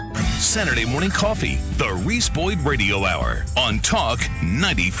Saturday Morning Coffee, the Reese Boyd Radio Hour on Talk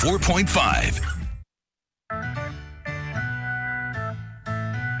 94.5.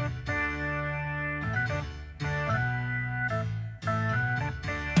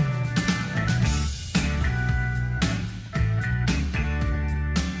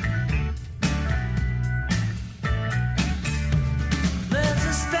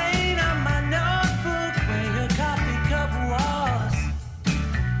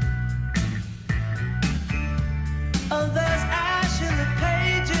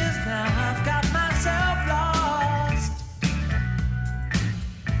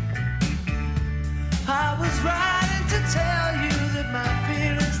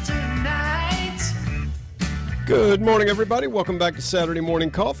 Good morning, everybody. Welcome back to Saturday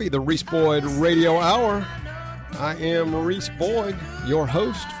Morning Coffee, the Reese Boyd Radio Hour. I am Reese Boyd, your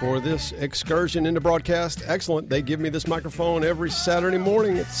host for this excursion into broadcast. Excellent. They give me this microphone every Saturday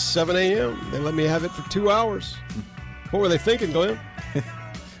morning at 7 a.m. They let me have it for 2 hours. What were they thinking, Glenn?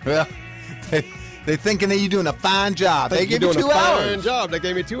 Well, they're thinking that you're doing a fine job. They gave you 2 hours. Fine job. They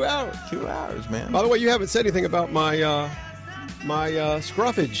gave me 2 hours. 2 hours, man. By the way, you haven't said anything about my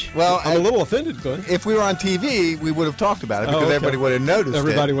scruffage. Well, I'm a little offended, Glenn. If we were on TV, we would have talked about it because everybody would have noticed.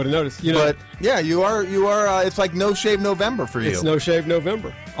 Everybody would have noticed. You know, but yeah, you are. It's like No Shave November for you. It's No Shave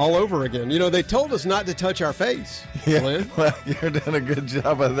November all over again. You know, they told us not to touch our face, Glenn. Well, you're doing a good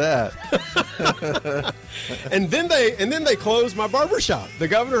job of that. and then they closed my barbershop. The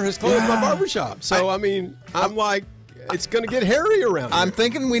governor has closed my barbershop. So I'm like, it's going to get hairy around here. I'm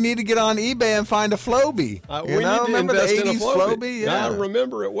thinking we need to get on eBay and find a Flowbee. Remember the 80s Flowbee? Yeah. I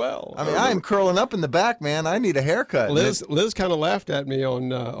remember it well. I'm curling up in the back, man. I need a haircut. Liz kind of laughed at me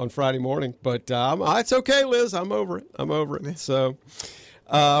on Friday morning, but it's okay, Liz. I'm over it. So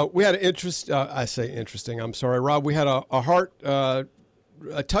we had I say interesting. I'm sorry, Rob. We had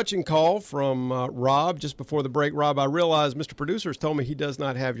a touching call from Rob just before the break. Rob, I realize Mr. Producer has told me he does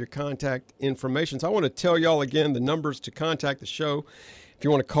not have your contact information. So I want to tell y'all again the numbers to contact the show. If you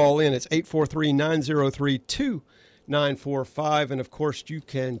want to call in, it's 843-903-2945. And, of course, you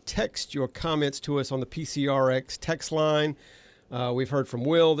can text your comments to us on the PCRX text line. We've heard from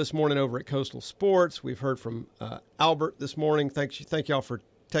Will this morning over at Coastal Sports. We've heard from Albert this morning. Thank y'all for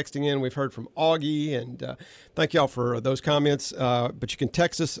texting in. We've heard from Augie, and thank y'all for those comments. But you can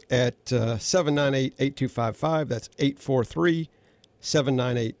text us at 798-8255. That's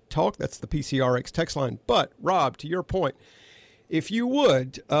 843-798-TALK. That's the PCRX text line. But, Rob, to your point, if you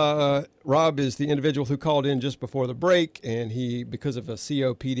would, Rob is the individual who called in just before the break, and he, because of a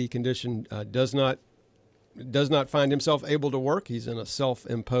COPD condition, does not find himself able to work. He's in a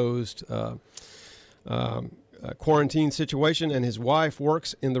self-imposed quarantine situation, and his wife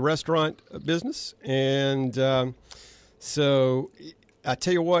works in the restaurant business. And so I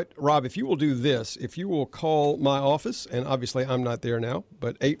tell you what, Rob, if you will do this, if you will call my office, and obviously I'm not there now,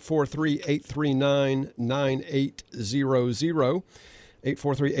 but 843-839-9800,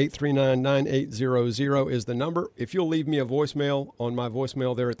 843-839-9800 is the number. If you'll leave me a voicemail on my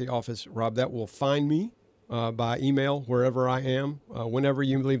voicemail there at the office, Rob, that will find me by email, wherever I am, whenever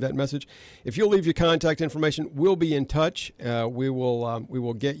you leave that message. If you'll leave your contact information, we'll be in touch. We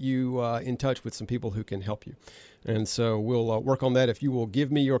will get you in touch with some people who can help you. And so we'll work on that. If you will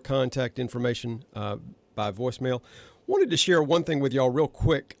give me your contact information by voicemail. Wanted to share one thing with y'all real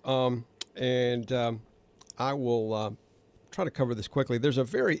quick, and I will try to cover this quickly. There's a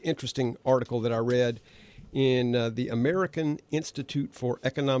very interesting article that I read in the American Institute for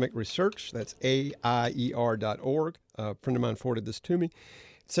Economic Research. That's AIER.org. A friend of mine forwarded this to me. It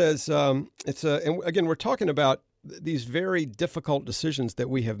says, and again, we're talking about these very difficult decisions that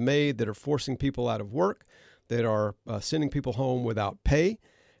we have made that are forcing people out of work, that are sending people home without pay.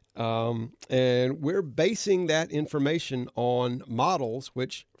 And we're basing that information on models,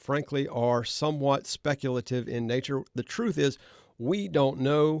 which frankly are somewhat speculative in nature. The truth is, we don't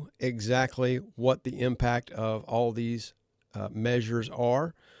know exactly what the impact of all these measures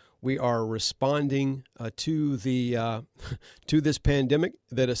are. We are responding to this pandemic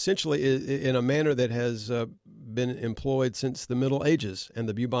that essentially is in a manner that has been employed since the Middle Ages and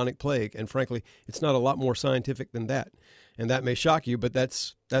the bubonic plague. And frankly, it's not a lot more scientific than that. And that may shock you, but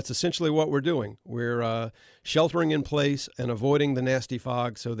that's essentially what we're doing. We're sheltering in place and avoiding the nasty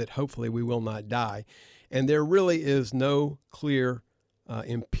fog so that hopefully we will not die. And there really is no clear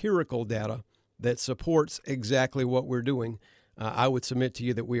empirical data that supports exactly what we're doing. I would submit to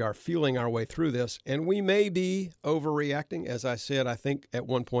you that we are feeling our way through this, and we may be overreacting. As I said, I think at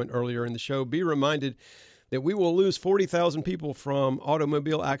one point earlier in the show, be reminded that we will lose 40,000 people from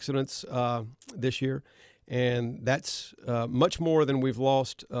automobile accidents this year. And that's much more than we've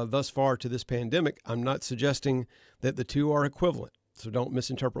lost thus far to this pandemic. I'm not suggesting that the two are equivalent, so don't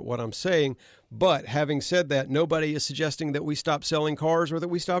misinterpret what I'm saying. But having said that, nobody is suggesting that we stop selling cars or that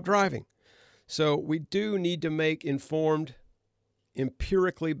we stop driving. So we do need to make informed,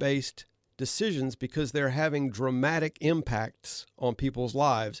 empirically based decisions because they're having dramatic impacts on people's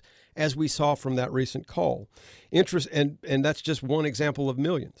lives, as we saw from that recent call. And that's just one example of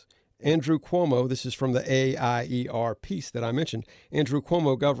millions. Andrew Cuomo, this is from the AIER piece that I mentioned. Andrew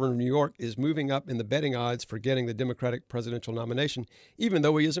Cuomo, governor of New York, is moving up in the betting odds for getting the Democratic presidential nomination, even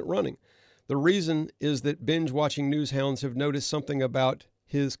though he isn't running. The reason is that binge-watching news hounds have noticed something about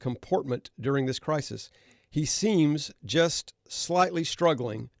his comportment during this crisis. He seems just slightly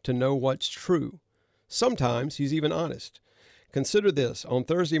struggling to know what's true. Sometimes he's even honest. Consider this. On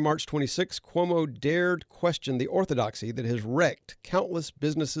Thursday, March 26, Cuomo dared question the orthodoxy that has wrecked countless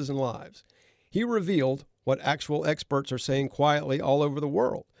businesses and lives. He revealed what actual experts are saying quietly all over the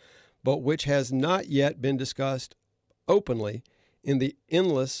world, but which has not yet been discussed openly in the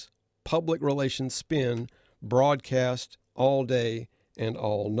endless public relations spin broadcast all day and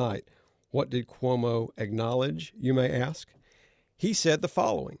all night. What did Cuomo acknowledge, you may ask? He said the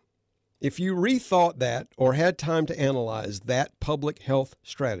following. If you rethought that or had time to analyze that public health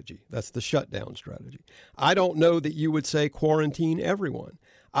strategy, that's the shutdown strategy, I don't know that you would say quarantine everyone.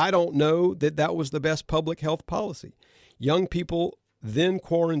 I don't know that that was the best public health policy. Young people then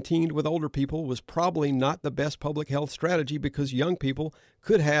quarantined with older people was probably not the best public health strategy because young people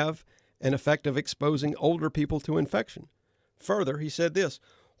could have an effect of exposing older people to infection. Further, he said this.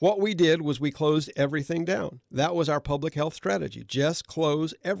 What we did was we closed everything down. That was our public health strategy. Just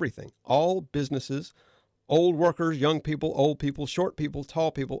close everything. All businesses, old workers, young people, old people, short people, tall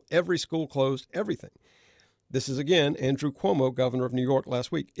people, every school closed, everything. This is, again, Andrew Cuomo, governor of New York,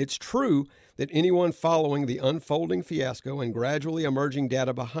 last week. It's true that anyone following the unfolding fiasco and gradually emerging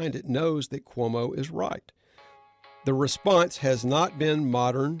data behind it knows that Cuomo is right. The response has not been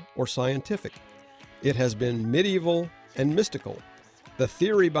modern or scientific. It has been medieval and mystical. The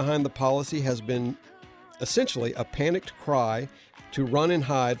theory behind the policy has been essentially a panicked cry to run and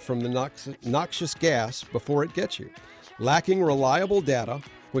hide from the noxious gas before it gets you. Lacking reliable data,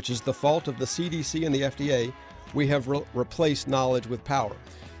 which is the fault of the CDC and the FDA, we have replaced knowledge with power.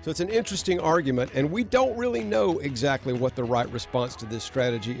 So it's an interesting argument, and we don't really know exactly what the right response to this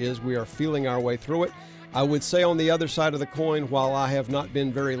strategy is. We are feeling our way through it. I would say on the other side of the coin, while I have not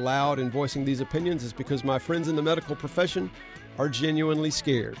been very loud in voicing these opinions, is because my friends in the medical profession are genuinely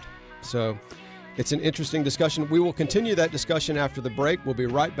scared. So it's an interesting discussion. We will continue that discussion after the break. We'll be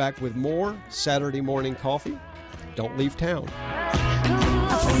right back with more Saturday Morning Coffee. Don't leave town.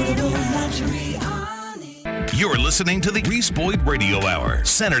 You're listening to the Reese Boyd Radio Hour,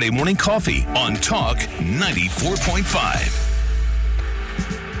 Saturday Morning Coffee on Talk 94.5.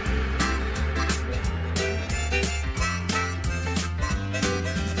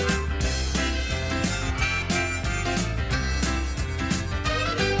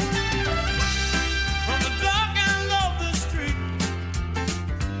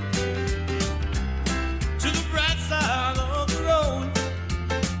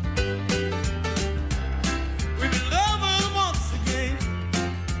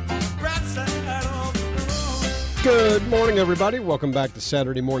 Good morning, everybody. Welcome back to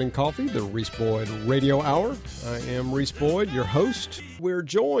Saturday Morning Coffee, the Reese Boyd Radio Hour. I am Reese Boyd, your host. We're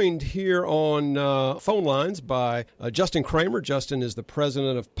joined here on phone lines by Justin Kramer. Justin is the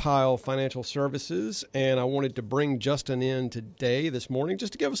president of Pyle Financial Services, and I wanted to bring Justin in today, this morning,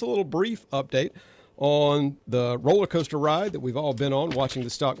 just to give us a little brief update on the roller coaster ride that we've all been on, watching the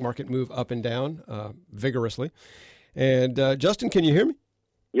stock market move up and down vigorously. And Justin, can you hear me?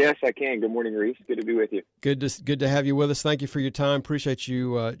 Yes, I can. Good morning, Reese. Good to be with you. Good to have you with us. Thank you for your time. Appreciate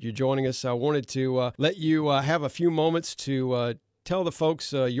you joining us. I wanted to let you have a few moments to tell the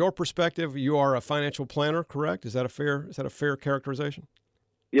folks your perspective. You are a financial planner, correct? Is that a fair characterization?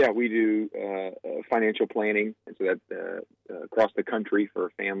 Yeah, we do financial planning, and so that across the country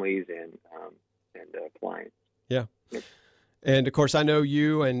for families and clients. Yeah. Yep. And, of course, I know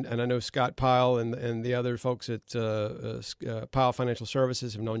you and I know Scott Pyle and the other folks at Pyle Financial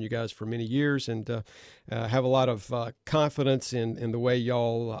Services have known you guys for many years and have a lot of confidence in the way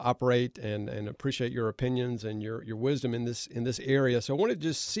y'all operate and appreciate your opinions and your wisdom in this area. So I wanted to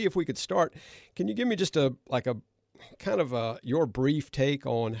just see if we could start. Can you give me just a kind of your brief take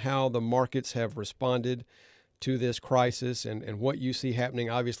on how the markets have responded to this crisis and what you see happening?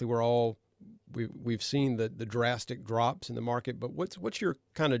 Obviously, we've seen the drastic drops in the market, but what's your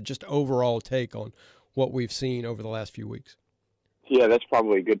kind of just overall take on what we've seen over the last few weeks? Yeah, that's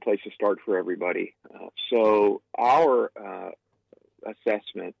probably a good place to start for everybody. So our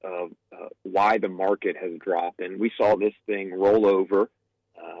assessment of why the market has dropped, and we saw this thing roll over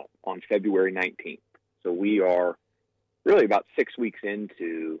on February 19th. So we are really about 6 weeks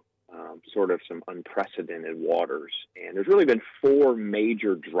into sort of some unprecedented waters. And there's really been four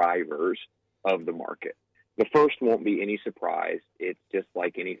major drivers of the market. The first won't be any surprise. It's just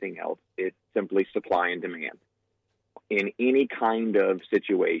like anything else. It's simply supply and demand. In any kind of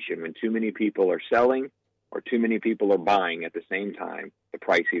situation, when too many people are selling or too many people are buying at the same time, the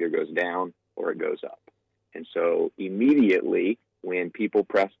price either goes down or it goes up. And so immediately when people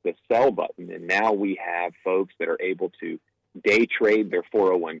press the sell button, and now we have folks that are able to day trade their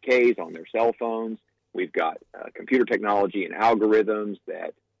 401ks on their cell phones. We've got computer technology and algorithms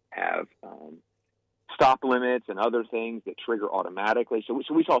that have stop limits and other things that trigger automatically. So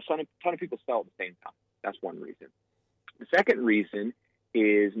we saw a ton of people sell at the same time. That's one reason. The second reason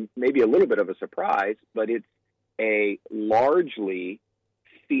is maybe a little bit of a surprise, but it's a largely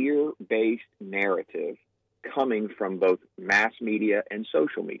fear-based narrative coming from both mass media and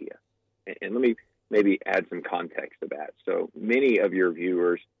social media. And let me maybe add some context to that. So many of your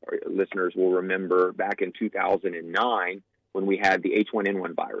viewers or listeners will remember back in 2009 when we had the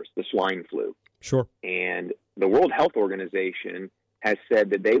H1N1 virus, the swine flu. Sure. And the World Health Organization has said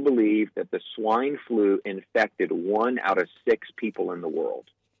that they believe that the swine flu infected 1 out of 6 people in the world,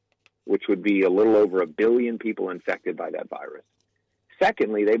 which would be a little over 1 billion people infected by that virus.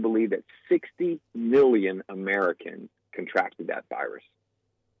 Secondly, they believe that 60 million Americans contracted that virus.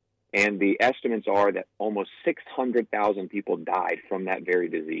 And the estimates are that almost 600,000 people died from that very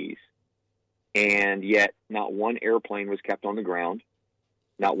disease. And yet not one airplane was kept on the ground.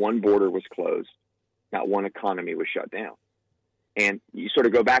 Not one border was closed. Not one economy was shut down. And you sort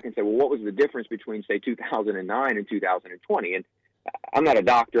of go back and say, well, what was the difference between, say, 2009 and 2020? And I'm not a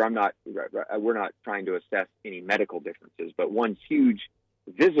doctor. We're not trying to assess any medical differences. But one huge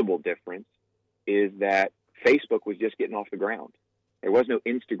visible difference is that Facebook was just getting off the ground. There was no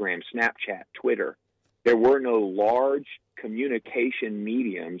Instagram, Snapchat, Twitter. There were no large communication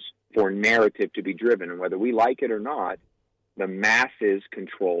mediums for narrative to be driven. And whether we like it or not, the masses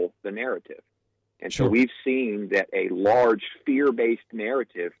control the narrative. And so we've seen that a large fear-based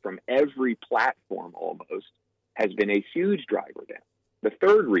narrative from every platform almost has been a huge driver down. The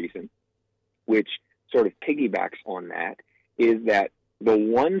third reason, which sort of piggybacks on that, is that the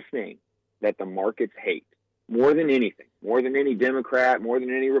one thing that the markets hate more than anything, more than any Democrat, more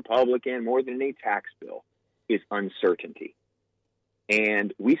than any Republican, more than any tax bill, is uncertainty.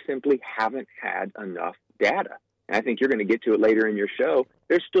 And we simply haven't had enough data. And I think you're going to get to it later in your show.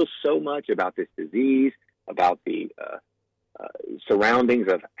 There's still so much about this disease, about the surroundings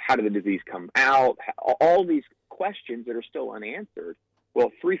of how did the disease come out, all these questions that are still unanswered.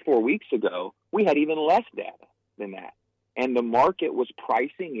 Well, 3-4 weeks ago, we had even less data than that. And the market was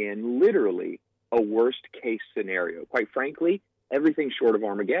pricing in literally a worst-case scenario. Quite frankly, everything short of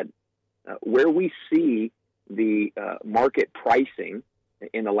Armageddon. Where we see the market pricing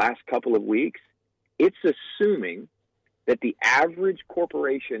in the last couple of weeks, it's assuming that the average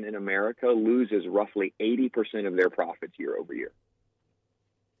corporation in America loses roughly 80% of their profits year over year.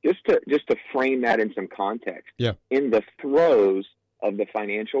 Just to frame that in some context, in the throes of the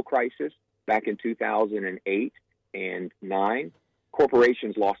financial crisis back in 2008 and 9,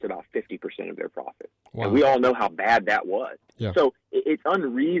 corporations lost about 50% of their profits. Wow. And we all know how bad that was. Yeah. So it's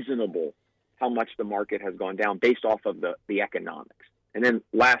unreasonable how much the market has gone down based off of the economics. And then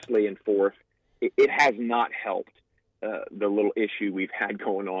lastly and fourth, it has not helped the little issue we've had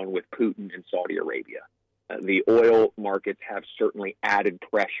going on with Putin and Saudi Arabia. The oil markets have certainly added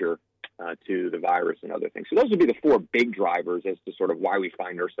pressure to the virus and other things. So those would be the 4 big drivers as to sort of why we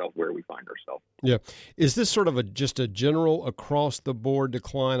find ourselves where we find ourselves. Yeah. Is this sort of just a general across-the-board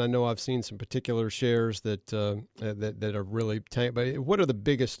decline? I know I've seen some particular shares that are really tanked. But what are the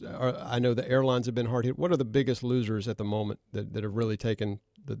biggest? I know the airlines have been hard hit. What are the biggest losers at the moment that have really taken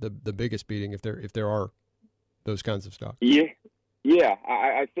the biggest beating, if there are those kinds of stocks? Yeah.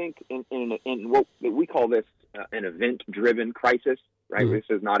 I think in what we call this an event-driven crisis. Right. Mm-hmm. This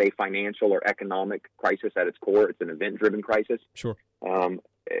is not a financial or economic crisis at its core. It's an event-driven crisis. Sure.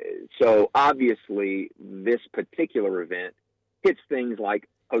 So obviously, this particular event hits things like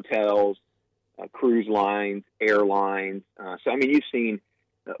hotels, cruise lines, airlines. So I mean, you've seen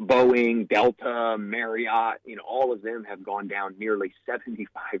Boeing, Delta, Marriott. All of them have gone down nearly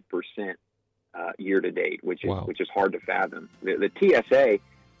 75% year to date, which is hard to fathom. The TSA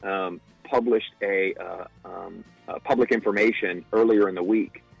published a public information earlier in the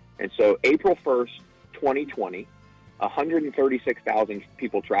week. And so April 1st, 2020, 136,000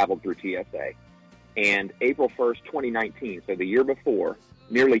 people traveled through TSA. And April 1st, 2019, so the year before,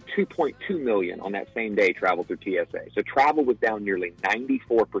 nearly 2.2 million on that same day traveled through TSA. So travel was down nearly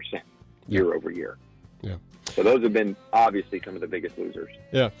 94% year over year. Yeah. So those have been obviously some of the biggest losers.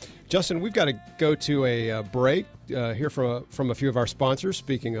 Yeah. Justin, we've got to go to a break, hear from a few of our sponsors.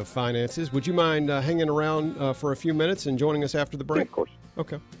 Speaking of finances, would you mind hanging around for a few minutes and joining us after the break? Yeah, of course.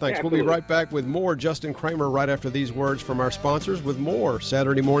 Okay. Thanks. Yeah, we'll be right back with more Justin Kramer right after these words from our sponsors with more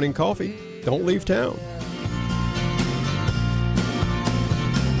Saturday Morning Coffee. Don't leave town.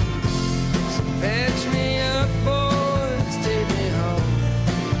 Patch me up, boys, take me home.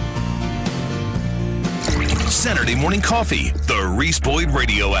 Saturday Morning Coffee, the Reese Boyd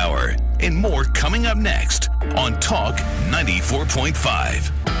Radio Hour, and more coming up next on Talk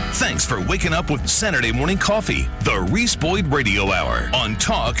 94.5. Thanks for waking up with Saturday Morning Coffee, the Reese Boyd Radio Hour on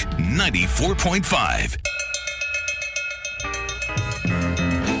Talk 94.5.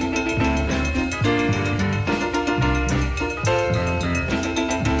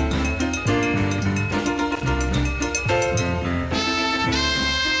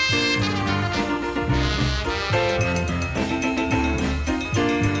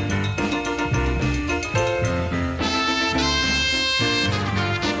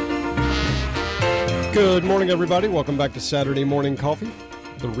 Good morning, everybody. Welcome back to Saturday Morning Coffee,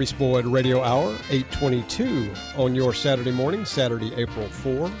 the Reese Boyd Radio Hour, 8:22 on your Saturday morning, Saturday, April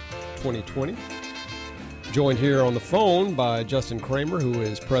 4, 2020. Joined here on the phone by Justin Kramer, who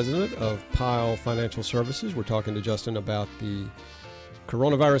is president of Pile Financial Services. We're talking to Justin about the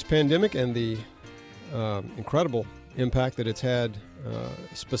coronavirus pandemic and the incredible impact that it's had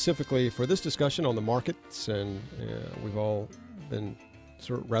specifically for this discussion on the markets. And we've all been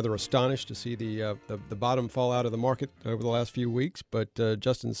sort of rather astonished to see the bottom fall out of the market over the last few weeks, but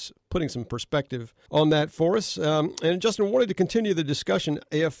Justin's putting some perspective on that for us. And Justin, wanted to continue the discussion.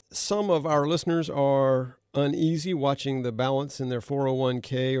 If some of our listeners are uneasy watching the balance in their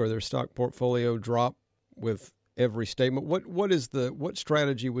 401k or their stock portfolio drop with every statement, what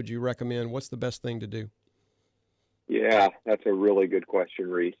strategy would you recommend? What's the best thing to do? Yeah, that's a really good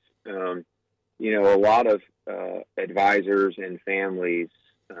question, Reese. A lot of advisors and families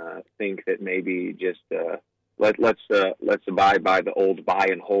think that maybe just let's abide by the old buy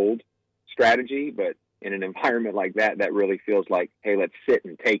and hold strategy, but in an environment like that, that really feels like, hey, let's sit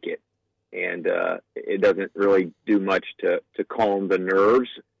and take it, and it doesn't really do much to calm the nerves.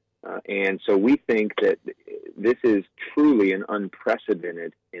 And so we think that this is truly an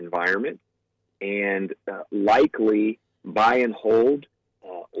unprecedented environment, and likely buy and hold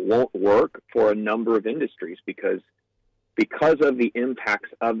won't work for a number of industries because of the impacts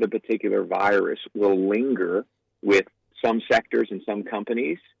of the particular virus will linger with some sectors and some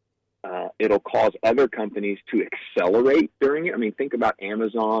companies. It'll cause other companies to accelerate during it. I mean, think about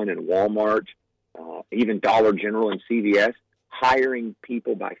Amazon and Walmart, even Dollar General and CVS hiring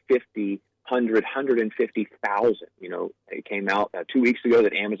people by 50, 100, 150,000. It came out 2 weeks ago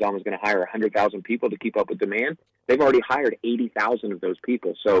that Amazon was going to hire 100,000 people to keep up with demand. They've already hired 80,000 of those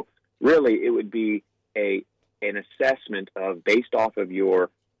people. So really, it would be an assessment of based off of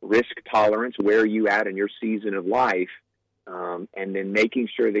your risk tolerance, where you at in your season of life, and then making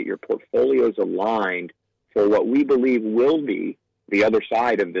sure that your portfolio is aligned for what we believe will be the other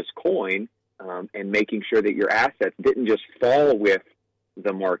side of this coin, and making sure that your assets didn't just fall with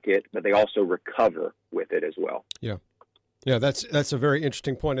the market, but they also recover with it as well. Yeah, that's a very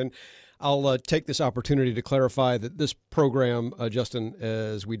interesting point. And I'll take this opportunity to clarify that this program, Justin,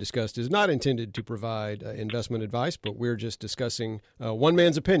 as we discussed, is not intended to provide investment advice, but we're just discussing one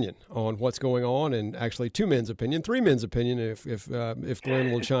man's opinion on what's going on, and actually two men's opinion, three men's opinion, if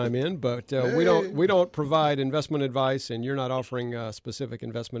Glenn will chime in. But we don't provide investment advice, and you're not offering specific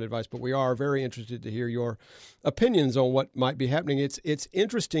investment advice, but we are very interested to hear your opinions on what might be happening. It's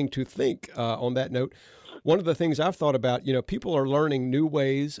interesting to think on that note. One of the things I've thought about, people are learning new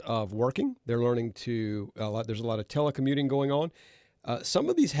ways of working. They're learning there's a lot of telecommuting going on. Some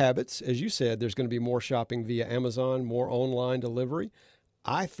of these habits, as you said, there's going to be more shopping via Amazon, more online delivery.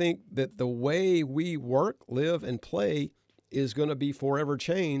 I think that the way we work, live, and play is going to be forever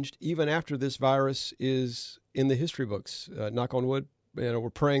changed, even after this virus is in the history books. Knock on wood.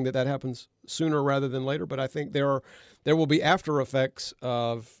 We're praying that happens sooner rather than later. But I think there will be after effects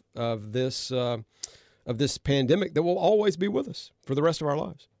of this pandemic that will always be with us for the rest of our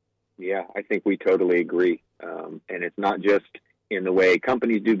lives. Yeah, I think we totally agree. And it's not just in the way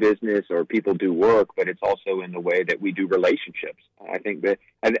companies do business or people do work, but it's also in the way that we do relationships. I think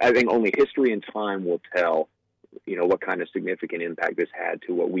only history and time will tell, what kind of significant impact this had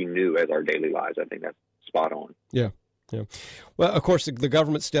to what we knew as our daily lives. I think that's spot on. Yeah. Yeah. Well, of course, the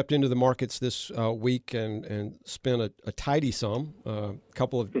government stepped into the markets this week and spent a tidy sum,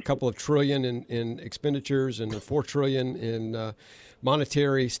 couple of trillion in expenditures and $4 trillion in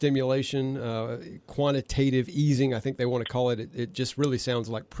monetary stimulation, quantitative easing. I think they want to call it. It just really sounds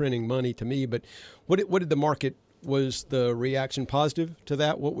like printing money to me. But what did the market? Was the reaction positive to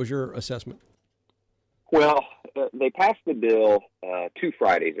that? What was your assessment? Well, they passed the bill 2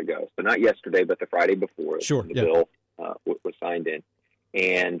 Fridays ago, so not yesterday, but the Friday before. Sure, the bill was signed in.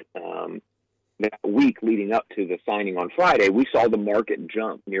 And that week leading up to the signing on Friday, we saw the market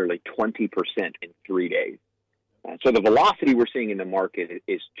jump nearly 20% in 3 days. So the velocity we're seeing in the market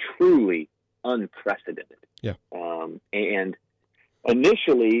is truly unprecedented. Yeah. And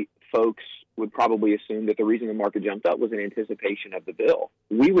initially, folks would probably assume that the reason the market jumped up was in anticipation of the bill.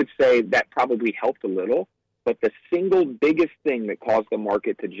 We would say that probably helped a little, but the single biggest thing that caused the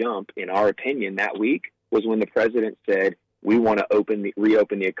market to jump, in our opinion, that week was when the president said, we want to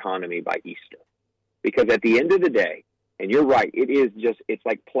reopen the economy by Easter. Because at the end of the day, and you're right, it's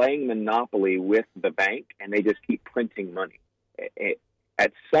like playing Monopoly with the bank, and they just keep printing money.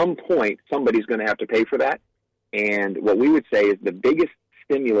 At some point, somebody's going to have to pay for that. And what we would say is the biggest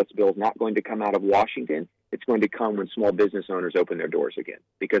stimulus bill is not going to come out of Washington. It's going to come when small business owners open their doors again,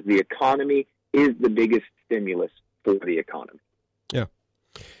 because the economy is the biggest stimulus for the economy. Yeah.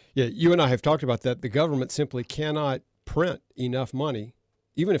 Yeah, you and I have talked about that. The government simply cannot print enough money,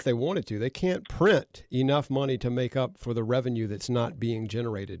 even if they wanted to. They can't print enough money to make up for the revenue that's not being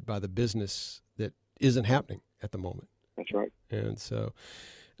generated by the business that isn't happening at the moment. That's right. And so...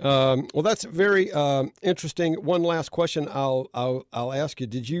 well, that's very interesting. One last question I'll ask you.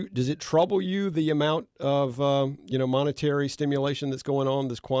 Does it trouble you, the amount of monetary stimulation that's going on,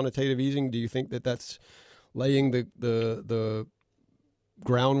 this quantitative easing? Do you think that that's laying the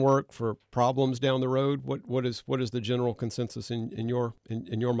groundwork for problems down the road? What is the general consensus in your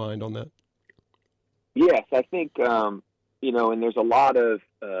mind on that? Yes, I think and there's a lot of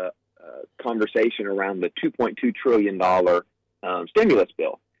conversation around the $2.2 trillion stimulus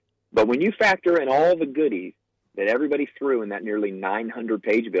bill. But when you factor in all the goodies that everybody threw in that nearly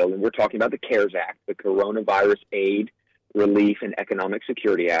 900-page bill, and we're talking about the CARES Act, the Coronavirus Aid, Relief, and Economic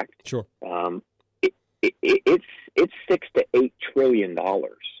Security Act, sure, it's $6 to $8 trillion.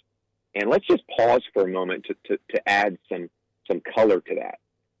 And let's just pause for a moment to add some color to that.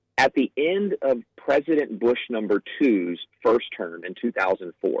 At the end of President Bush #2's first term in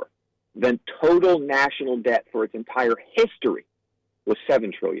 2004, the total national debt for its entire history was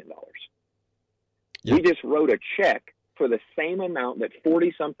 $7 trillion. Yeah. We just wrote a check for the same amount that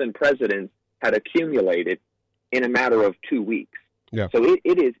 40-something presidents had accumulated in a matter of 2 weeks. Yeah. So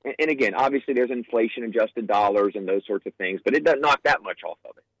it is, and again, obviously there's inflation-adjusted dollars and those sorts of things, but it doesn't knock that much off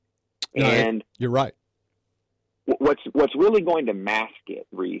of it. No, and you're right. What's really going to mask it,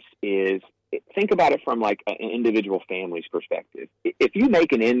 Reese, is think about it from like an individual family's perspective. If you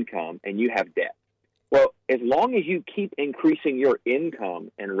make an income and you have debt, well, as long as you keep increasing your income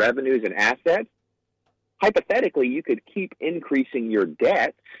and revenues and assets, hypothetically, you could keep increasing your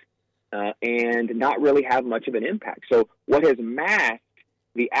debts and not really have much of an impact. So what has masked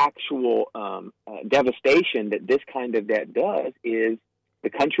the actual devastation that this kind of debt does is the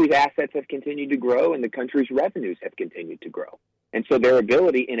country's assets have continued to grow and the country's revenues have continued to grow. And so their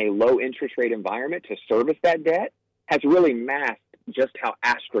ability in a low interest rate environment to service that debt has really masked just how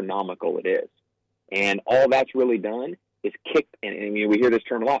astronomical it is. And all that's really done is kick, and we hear this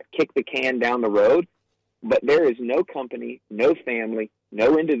term a lot, kick the can down the road. But there is no company, no family,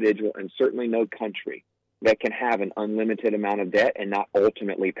 no individual, and certainly no country that can have an unlimited amount of debt and not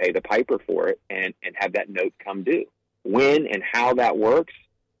ultimately pay the piper for it and have that note come due. When and how that works,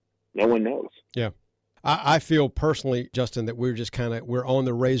 no one knows. Yeah. I feel personally, Justin, that we're on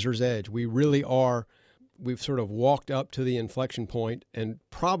the razor's edge. We really are. We've sort of walked up to the inflection point, and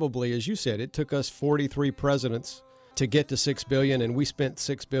probably, as you said, it took us 43 presidents to get to $6 billion, and we spent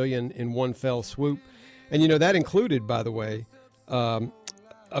 $6 billion in one fell swoop. And, that included, by the way, $1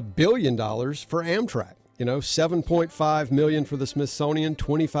 billion for Amtrak, $7.5 million for the Smithsonian,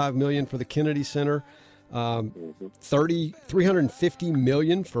 $25 million for the Kennedy Center, $350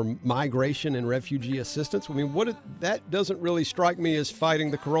 million for migration and refugee assistance. I mean, that doesn't really strike me as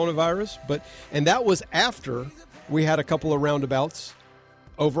fighting the coronavirus, and that was after we had a couple of roundabouts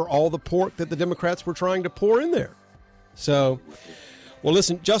over all the pork that the Democrats were trying to pour in there. So, well,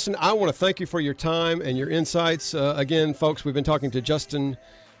 listen, Justin, I want to thank you for your time and your insights. Again, folks, we've been talking to Justin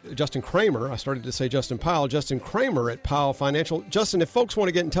Kramer. I started to say Justin Powell. Justin Kramer at Powell Financial. Justin, if folks want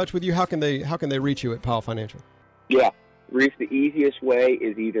to get in touch with you, how can they reach you at Powell Financial? Yeah, Reese, the easiest way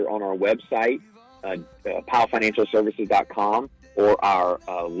is either on our website, PowellFinancialServices.com or our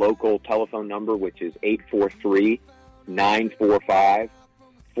local telephone number, which is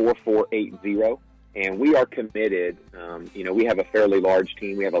 843-945-4480. And we are committed. We have a fairly large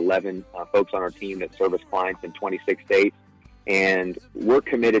team. We have 11 folks on our team that service clients in 26 states. And we're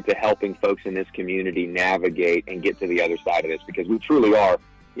committed to helping folks in this community navigate and get to the other side of this, because we truly are,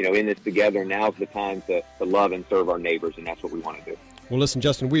 in this together. Now's the time to love and serve our neighbors, and that's what we want to do. Well, listen,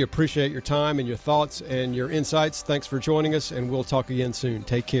 Justin, we appreciate your time and your thoughts and your insights. Thanks for joining us, and we'll talk again soon.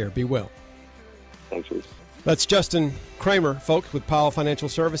 Take care. Be well. Thanks, Reese. That's Justin Kramer, folks, with Powell Financial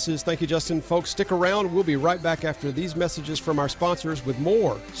Services. Thank you, Justin. Folks, stick around. We'll be right back after these messages from our sponsors with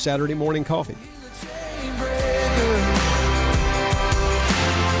more Saturday Morning Coffee.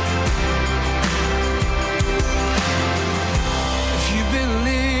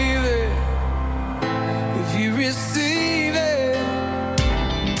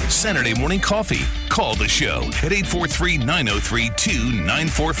 Saturday Morning Coffee. Call the show at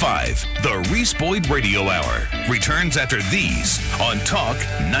 843-903-2945. The Reese Boyd Radio Hour returns after these on Talk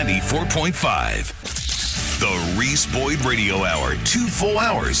 94.5. The Reese Boyd Radio Hour, 2 full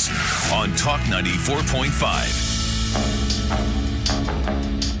hours on Talk 94.5.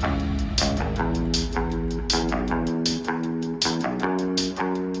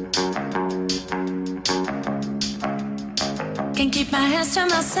 Can't keep my hands to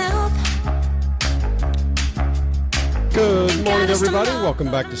myself. Good morning, everybody.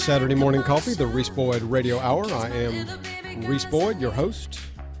 Welcome back to Saturday Morning Coffee, the Reese Boyd Radio Hour. I am Reese Boyd, your host.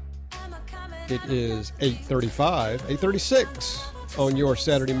 It is 8:36 on your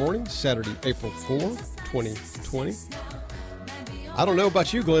Saturday morning, Saturday, April 4th, 2020. I don't know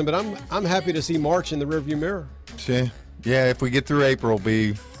about you, Glenn, but I'm happy to see March in the rearview mirror. Yeah, if we get through April, it'll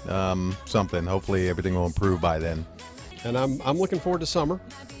be something. Hopefully everything will improve by then. And I'm looking forward to summer,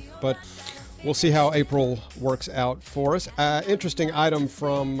 but we'll see how April works out for us. Interesting item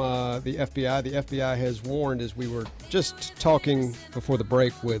from the FBI. The FBI has warned, as we were just talking before the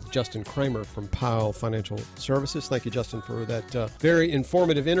break with Justin Kramer from Powell Financial Services. Thank you, Justin, for that very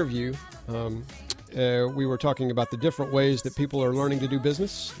informative interview. We were talking about the different ways that people are learning to do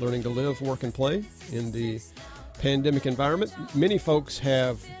business, learning to live, work, and play in the pandemic environment. Many folks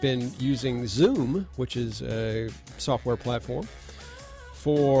have been using Zoom, which is a software platform,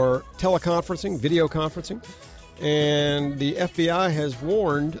 for teleconferencing, video conferencing, and the FBI has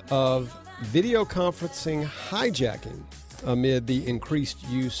warned of video conferencing hijacking amid the increased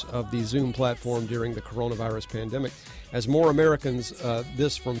use of the Zoom platform during the coronavirus pandemic. As more Americans,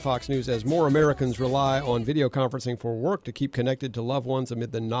 this from Fox News, as more Americans rely on video conferencing for work to keep connected to loved ones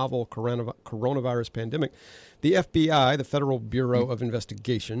amid the novel coronavirus pandemic, the FBI, the Federal Bureau of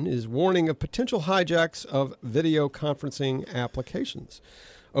Investigation, is warning of potential hijacks of video conferencing applications.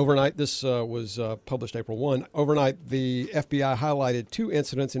 Overnight, this was published April 1. Overnight, the FBI highlighted 2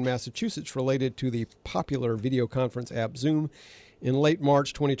 incidents in Massachusetts related to the popular video conference app Zoom. In late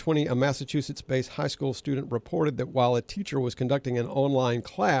March 2020, a Massachusetts-based high school student reported that while a teacher was conducting an online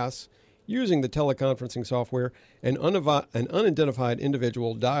class using the teleconferencing software, an unidentified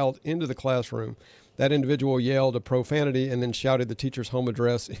individual dialed into the classroom. That individual yelled a profanity and then shouted the teacher's home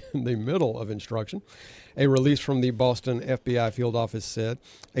address in the middle of instruction. A release from the Boston FBI field office said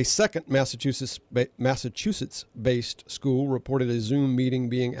a second Massachusetts-based school reported a Zoom meeting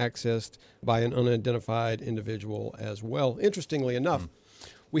being accessed by an unidentified individual as well. Interestingly enough,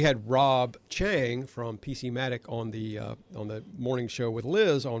 we had Rob Chang from PCmatic on the morning show with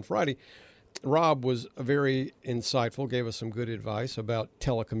Liz on Friday. Rob was very insightful, gave us some good advice about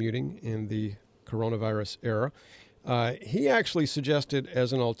telecommuting in the coronavirus era. He actually suggested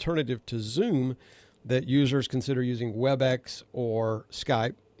as an alternative to Zoom that users consider using WebEx or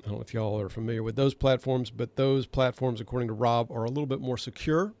Skype. I don't know if y'all are familiar with those platforms, but those platforms, according to Rob, are a little bit more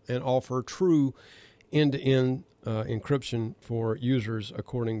secure and offer true end-to-end encryption for users,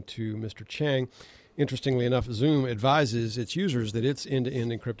 according to Mr. Chang. Interestingly enough, Zoom advises its users that it's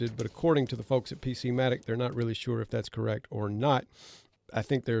end-to-end encrypted, but according to the folks at PCmatic, they're not really sure if that's correct or not. I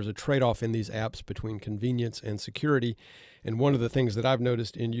think there's a trade-off in these apps between convenience and security. And one of the things that I've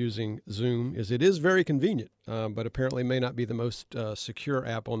noticed in using Zoom is it is very convenient, but apparently may not be the most secure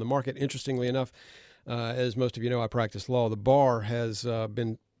app on the market. Interestingly enough, as most of you know, I practice law. The bar has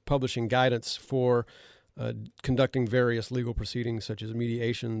been publishing guidance for conducting various legal proceedings, such as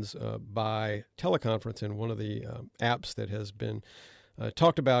mediations by teleconference. And one of the apps that has been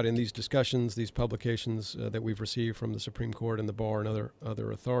talked about in these discussions, these publications that we've received from the Supreme Court and the bar and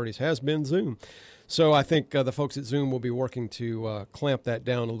other authorities has been Zoom. So I think the folks at Zoom will be working to clamp that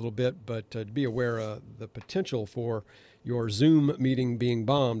down a little bit, but be aware of the potential for your Zoom meeting being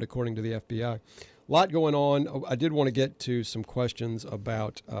bombed, according to the FBI. A lot going on. I did want to get to some questions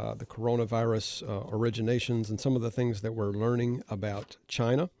about the coronavirus originations and some of the things that we're learning about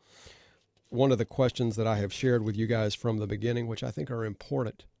China. One of the questions that I have shared with you guys from the beginning, which I think are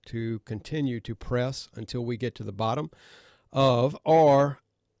important to continue to press until we get to the bottom of, are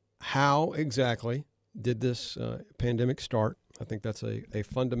how exactly did this pandemic start? I think that's a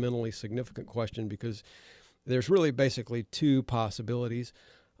fundamentally significant question because there's really basically two possibilities.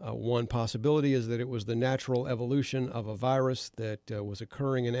 One possibility is that it was the natural evolution of a virus that was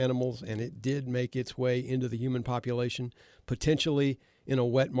occurring in animals, and it did make its way into the human population, potentially in a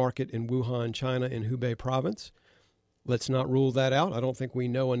wet market in Wuhan, China, in Hubei province. Let's not rule that out. I don't think we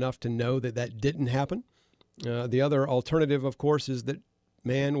know enough to know that that didn't happen. The other alternative, of course, is that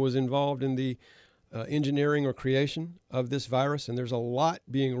man was involved in the engineering or creation of this virus, and there's a lot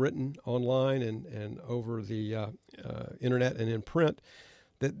being written online and over the internet and in print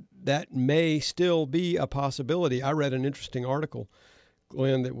that may still be a possibility. I read an interesting article,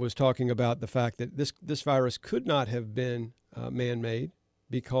 Glenn, that was talking about the fact that this virus could not have been man-made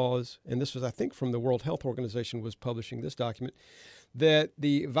because, and this was, I think, from the World Health Organization was publishing this document, that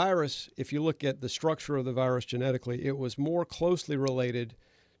the virus, if you look at the structure of the virus genetically, it was more closely related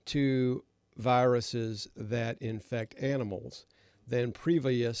to viruses that infect animals than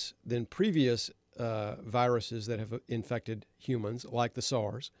previous viruses that have infected humans, like the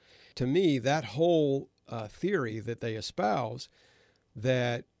SARS. To me, that whole theory that they espouse,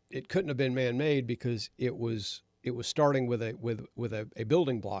 that it couldn't have been man-made because it was starting with a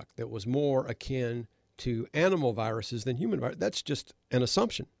building block that was more akin to animal viruses than human viruses. That's just an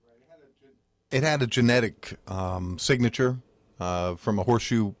assumption. It had a genetic signature from a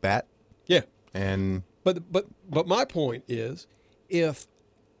horseshoe bat. Yeah. And but my point is, if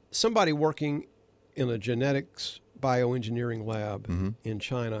somebody working in a genetics bioengineering lab in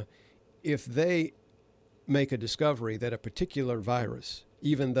China, if they make a discovery that a particular virus,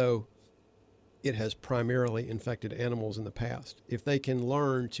 even though it has primarily infected animals in the past, if they can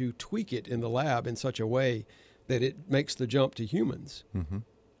learn to tweak it in the lab in such a way that it makes the jump to humans,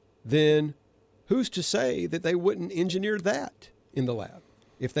 then who's to say that they wouldn't engineer that in the lab?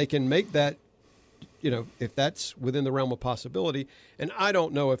 If they can make that, if that's within the realm of possibility, and I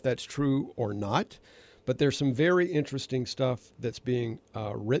don't know if that's true or not, but there's some very interesting stuff that's being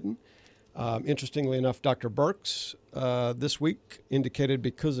written. Interestingly enough, Dr. Birx this week indicated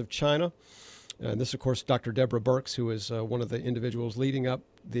because of China, and this, of course, Dr. Deborah Birx, who is one of the individuals leading up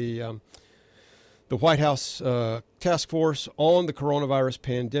the White House task force on the coronavirus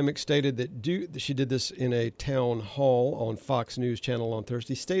pandemic, stated that she did this in a town hall on Fox News Channel on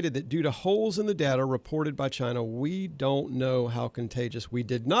Thursday, stated that due to holes in the data reported by China, we did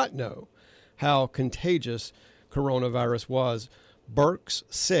not know how contagious coronavirus was. Birx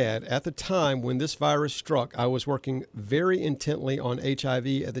said, at the time when this virus struck, I was working very intently on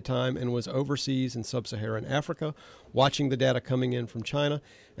HIV at the time and was overseas in sub-Saharan Africa, watching the data coming in from China.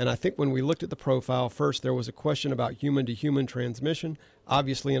 And I think when we looked at the profile, first there was a question about human-to-human transmission.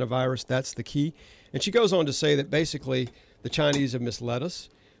 Obviously, in a virus, that's the key. And she goes on to say that basically the Chinese have misled us,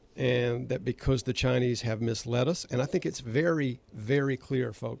 and that because the Chinese have misled us, and I think it's very, very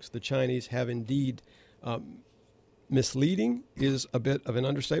clear, folks, the Chinese have indeed misleading is a bit of an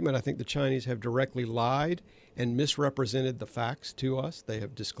understatement. I think the Chinese have directly lied and misrepresented the facts to us. They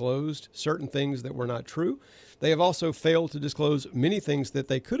have disclosed certain things that were not true. They have also failed to disclose many things that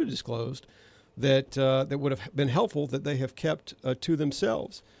they could have disclosed that would have been helpful, that they have kept to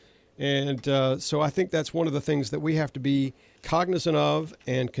themselves. And so I think that's one of the things that we have to be cognizant of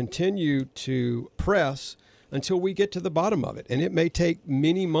and continue to press until we get to the bottom of it. And it may take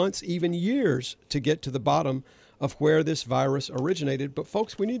many months, even years, to get to the bottom of where this virus originated. But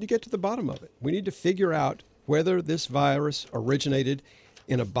folks, we need to get to the bottom of it. We need to figure out whether this virus originated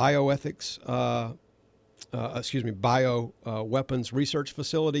in a bioweapons research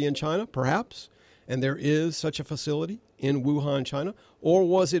facility in China, perhaps, and there is such a facility in Wuhan, China, or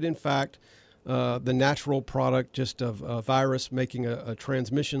was it in fact the natural product just of a virus making a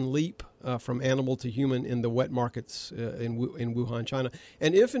transmission leap from animal to human in the wet markets in Wuhan, China.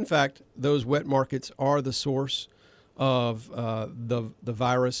 And if, in fact, those wet markets are the source of the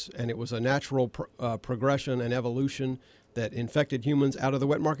virus and it was a natural progression and evolution that infected humans out of the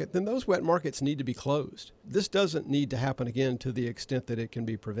wet market, then those wet markets need to be closed. This doesn't need to happen again to the extent that it can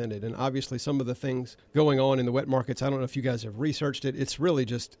be prevented. And obviously some of the things going on in the wet markets, I don't know if you guys have researched it. It's really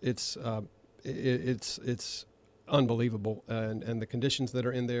just, it's unbelievable. And the conditions that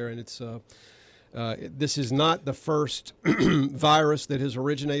are in there. And this is not the first virus that has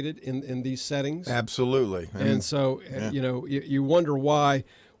originated in these settings. Absolutely. And so, you wonder why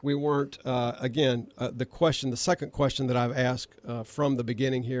we weren't, the second question that I've asked from the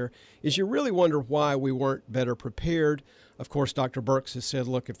beginning here is you really wonder why we weren't better prepared. Of course, Dr. Birx has said,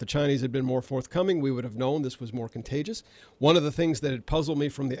 look, if the Chinese had been more forthcoming, we would have known this was more contagious. One of the things that had puzzled me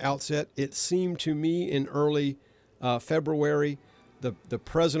from the outset, it seemed to me in early February, the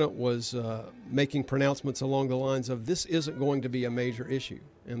president was making pronouncements along the lines of this isn't going to be a major issue.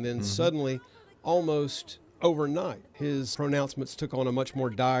 And then suddenly, almost overnight, his pronouncements took on a much more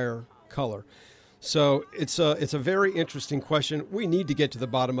dire color. So it's a very interesting question. We need to get to the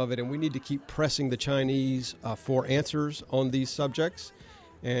bottom of it, and we need to keep pressing the Chinese for answers on these subjects.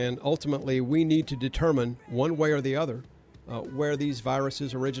 And ultimately, we need to determine one way or the other where these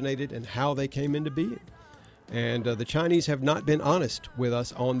viruses originated and how they came into being. And the Chinese have not been honest with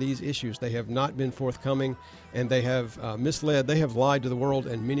us on these issues. They have not been forthcoming, and they have misled. They have lied to the world,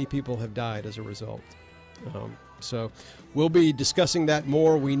 and many people have died as a result. So we'll be discussing that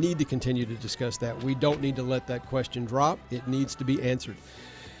more. We need to continue to discuss that. We don't need to let that question drop. It needs to be answered.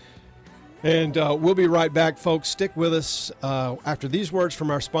 And we'll be right back, folks. Stick with us. After these words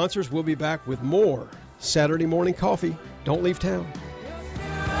from our sponsors, we'll be back with more Saturday Morning Coffee. Don't leave town.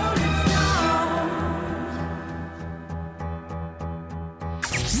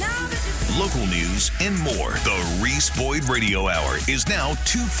 Local news and more. The Reese Boyd Radio Hour is now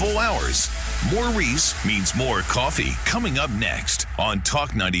 2 full hours. More Reese means more coffee. Coming up next on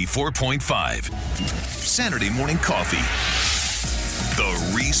Talk 94.5. Saturday Morning Coffee.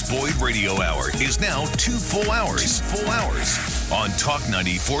 The Reese Boyd Radio Hour is now 2 full hours. 2 full hours on Talk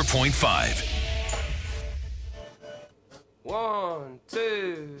 94.5. 1,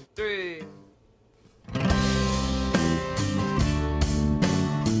 2, 3.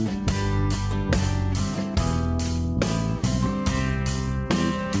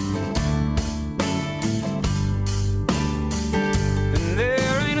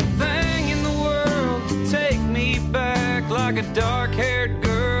 Like a dark-haired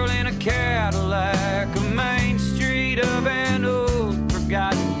girl in a Cadillac, a Main Street of an old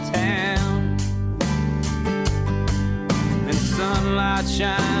forgotten town. And sunlight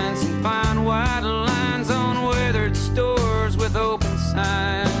shines and fine white lines on weathered stores with open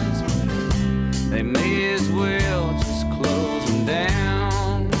signs. They may as well just close them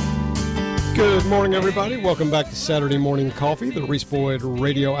down. Good morning, everybody. Welcome back to Saturday Morning Coffee, the Reese Boyd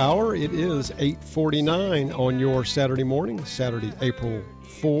Radio Hour. It is 8:49 on your Saturday morning, Saturday, April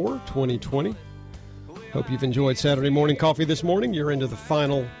 4, 2020. Hope you've enjoyed Saturday Morning Coffee this morning. You're into the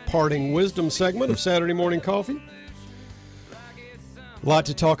final parting wisdom segment of Saturday Morning Coffee. A lot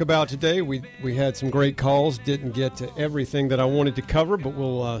to talk about today. We had some great calls. Didn't get to everything that I wanted to cover, but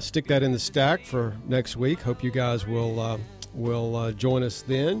we'll stick that in the stack for next week. Hope you guys will join us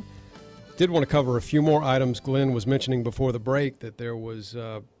then. Did want to cover a few more items. Glenn was mentioning before the break that there was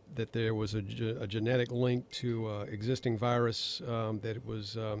a genetic link to existing virus that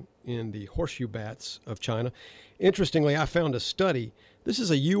was in the horseshoe bats of China. Interestingly, I found a study. This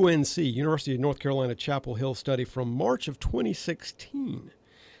is a UNC, University of North Carolina, Chapel Hill study from March of 2016.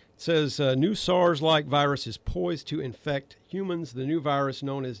 It says new SARS-like virus is poised to infect humans. The new virus,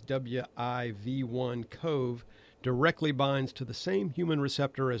 known as WIV1-CoV, directly binds to the same human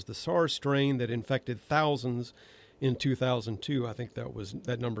receptor as the SARS strain that infected thousands in 2002. I think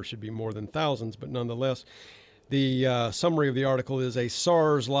that number should be more than thousands, but nonetheless, the summary of the article is a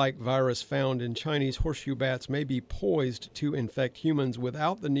SARS-like virus found in Chinese horseshoe bats may be poised to infect humans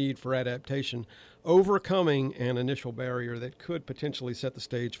without the need for adaptation, overcoming an initial barrier that could potentially set the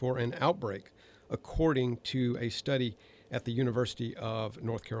stage for an outbreak, according to a study at the University of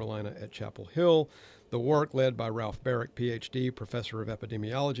North Carolina at Chapel Hill. The work, led by Ralph Barrick, Ph.D., professor of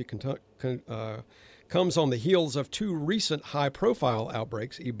epidemiology, comes on the heels of two recent high-profile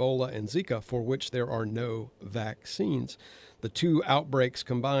outbreaks, Ebola and Zika, for which there are no vaccines. The two outbreaks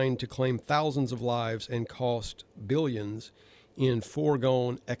combined to claim thousands of lives and cost billions in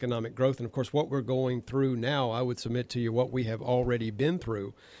foregone economic growth. And, of course, what we're going through now, I would submit to you what we have already been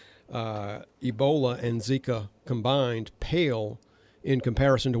through. Ebola and Zika combined pale in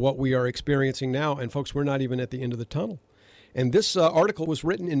comparison to what we are experiencing now. And folks, we're not even at the end of the tunnel. And this article was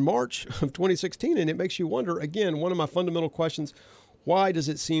written in March of 2016, and it makes you wonder, again, one of my fundamental questions, why does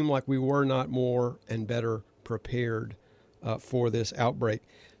it seem like we were not more and better prepared for this outbreak.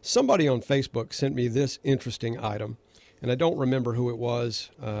 Somebody on Facebook sent me this interesting item, and I don't remember who it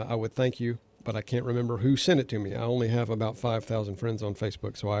was. I would thank you, but I can't remember who sent it to me. I only have about 5,000 friends on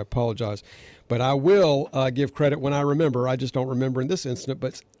Facebook, so I apologize. But I will give credit when I remember. I just don't remember in this incident.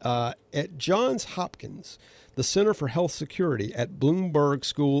 But at Johns Hopkins, the Center for Health Security at Bloomberg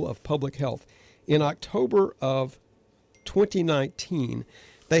School of Public Health, in October of 2019,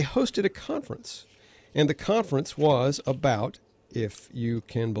 they hosted a conference. And the conference was about, if you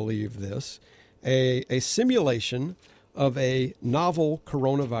can believe this, a simulation of a novel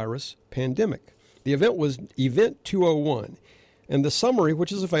coronavirus pandemic. The event was Event 201, and the summary,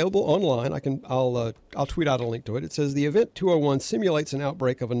 which is available online, I'll tweet out a link to it. It says the Event 201 simulates an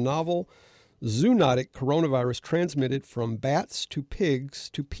outbreak of a novel zoonotic coronavirus transmitted from bats to pigs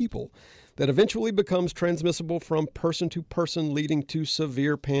to people that eventually becomes transmissible from person to person, leading to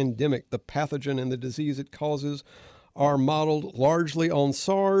severe pandemic. The pathogen and the disease it causes are modeled largely on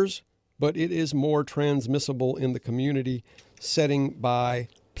SARS, but it is more transmissible in the community setting by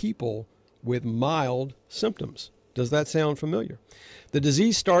people with mild symptoms. Does that sound familiar? The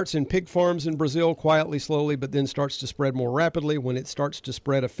disease starts in pig farms in Brazil quietly, slowly, but then starts to spread more rapidly. When it starts to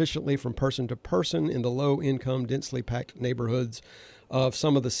spread efficiently from person to person in the low-income, densely packed neighborhoods of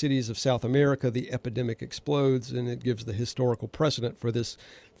some of the cities of South America, the epidemic explodes, and it gives the historical precedent for this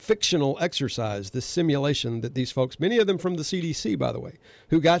fictional exercise, this simulation that these folks, many of them from the CDC, by the way,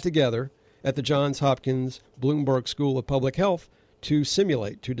 who got together at the Johns Hopkins Bloomberg School of Public Health to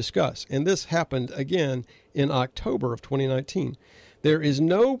simulate, to discuss. And this happened again in October of 2019. There is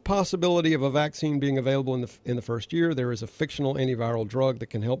no possibility of a vaccine being available in the first year. There is a fictional antiviral drug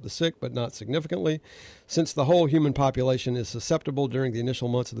that can help the sick, but not significantly. Since the whole human population is susceptible during the initial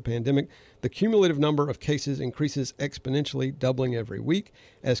months of the pandemic, the cumulative number of cases increases exponentially, doubling every week.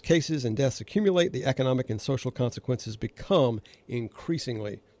 As cases and deaths accumulate, the economic and social consequences become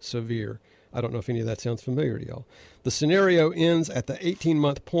increasingly severe. I don't know if any of that sounds familiar to y'all. The scenario ends at the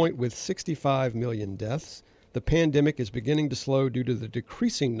 18-month point with 65 million deaths. The pandemic is beginning to slow due to the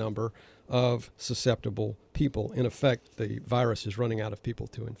decreasing number of susceptible people. In effect, the virus is running out of people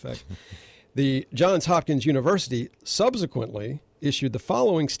to infect. The Johns Hopkins University subsequently issued the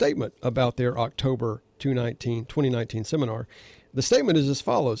following statement about their October 2019 seminar. The statement is as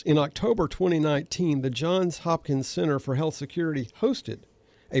follows. In October 2019, the Johns Hopkins Center for Health Security hosted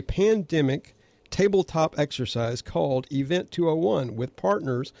a pandemic tabletop exercise called Event 201 with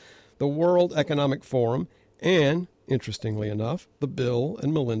partners, the World Economic Forum, and, interestingly enough, the Bill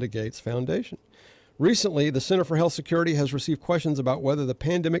and Melinda Gates Foundation. Recently, the Center for Health Security has received questions about whether the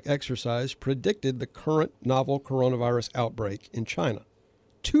pandemic exercise predicted the current novel coronavirus outbreak in China.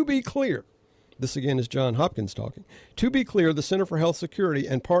 To be clear, this again is Johns Hopkins talking. To be clear, the Center for Health Security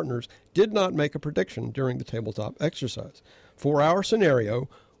and partners did not make a prediction during the tabletop exercise. For our scenario,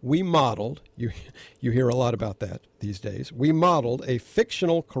 we modeled, you hear a lot about that these days, we modeled a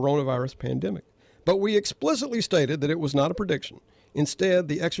fictional coronavirus pandemic. But we explicitly stated that it was not a prediction. Instead,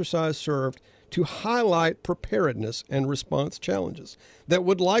 the exercise served to highlight preparedness and response challenges that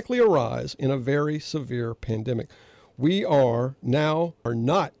would likely arise in a very severe pandemic. We are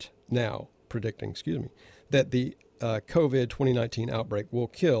not now predicting, that the COVID 2019 outbreak will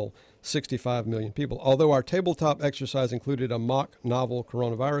kill 65 million people. Although our tabletop exercise included a mock novel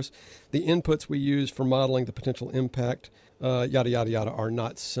coronavirus, the inputs we used for modeling the potential impact, yada, yada, yada, are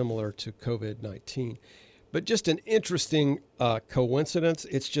not similar to COVID-19. But just an interesting coincidence.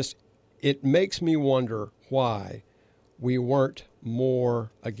 It makes me wonder why we weren't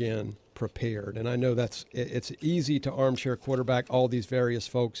more, again, prepared. And I know it's easy to armchair quarterback all these various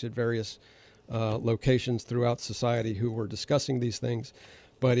folks at various locations throughout society who were discussing these things,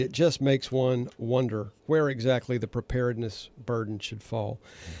 but it just makes one wonder where exactly the preparedness burden should fall.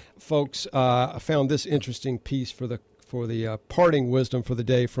 Folks, I found this interesting piece for the parting wisdom for the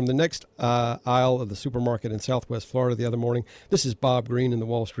day from the next aisle of the supermarket in Southwest Florida the other morning. This is Bob Greene in the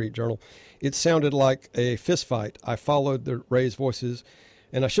Wall Street Journal. It sounded like a fist fight. I followed the raised voices,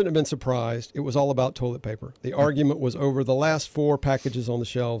 and I shouldn't have been surprised. It was all about toilet paper. The argument was over the last 4 packages on the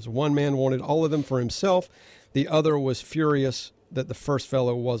shelves. One man wanted all of them for himself. The other was furious that the first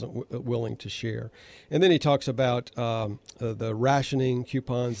fellow wasn't willing to share. And then he talks about the rationing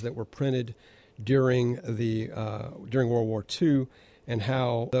coupons that were printed during World War II and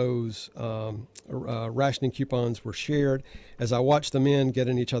how those rationing coupons were shared. As I watched the men get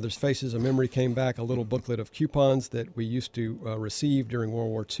in each other's faces, a memory came back, a little booklet of coupons that we used to receive during World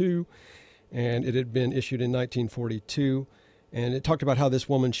War II, and it had been issued in 1942. And it talked about how this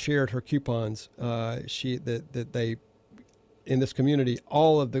woman shared her coupons. In this community,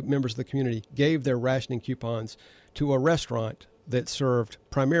 all of the members of the community gave their rationing coupons to a restaurant that served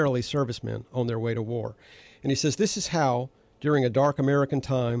primarily servicemen on their way to war. And he says, this is how, during a dark American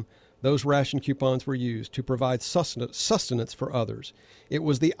time, those ration coupons were used to provide sustenance for others. It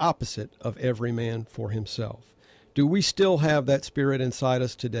was the opposite of every man for himself. Do we still have that spirit inside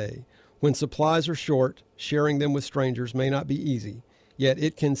us today? When supplies are short, sharing them with strangers may not be easy, yet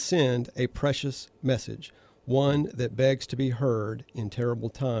it can send a precious message, one that begs to be heard in terrible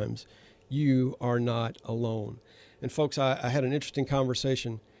times. You are not alone. And folks, I had an interesting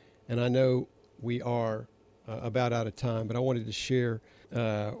conversation, and I know we are about out of time, but I wanted to share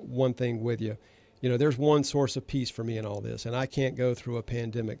one thing with you. You know, there's one source of peace for me in all this, and I can't go through a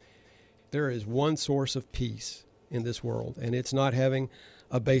pandemic. There is one source of peace in this world, and it's not having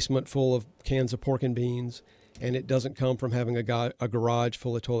a basement full of cans of pork and beans, and it doesn't come from having a garage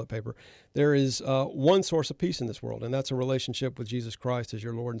full of toilet paper. There is one source of peace in this world, and that's a relationship with Jesus Christ as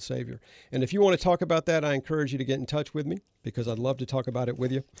your Lord and Savior. And if you want to talk about that, I encourage you to get in touch with me, because I'd love to talk about it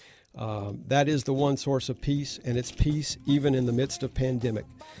with you. That is the one source of peace, and it's peace even in the midst of pandemic.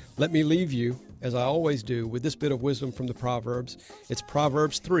 Let me leave you, as I always do, with this bit of wisdom from the Proverbs. It's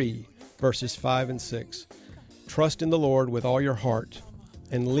Proverbs 3, verses 5 and 6. Trust in the Lord with all your heart,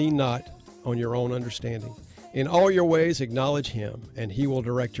 and lean not on your own understanding. In all your ways, acknowledge Him, and He will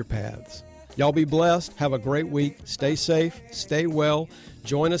direct your paths. Y'all be blessed. Have a great week. Stay safe. Stay well.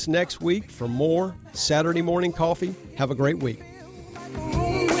 Join us next week for more Saturday Morning Coffee. Have a great week.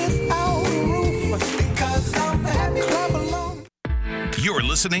 You're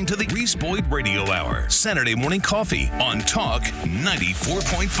listening to the Reese Boyd Radio Hour, Saturday Morning Coffee on Talk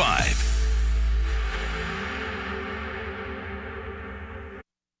 94.5.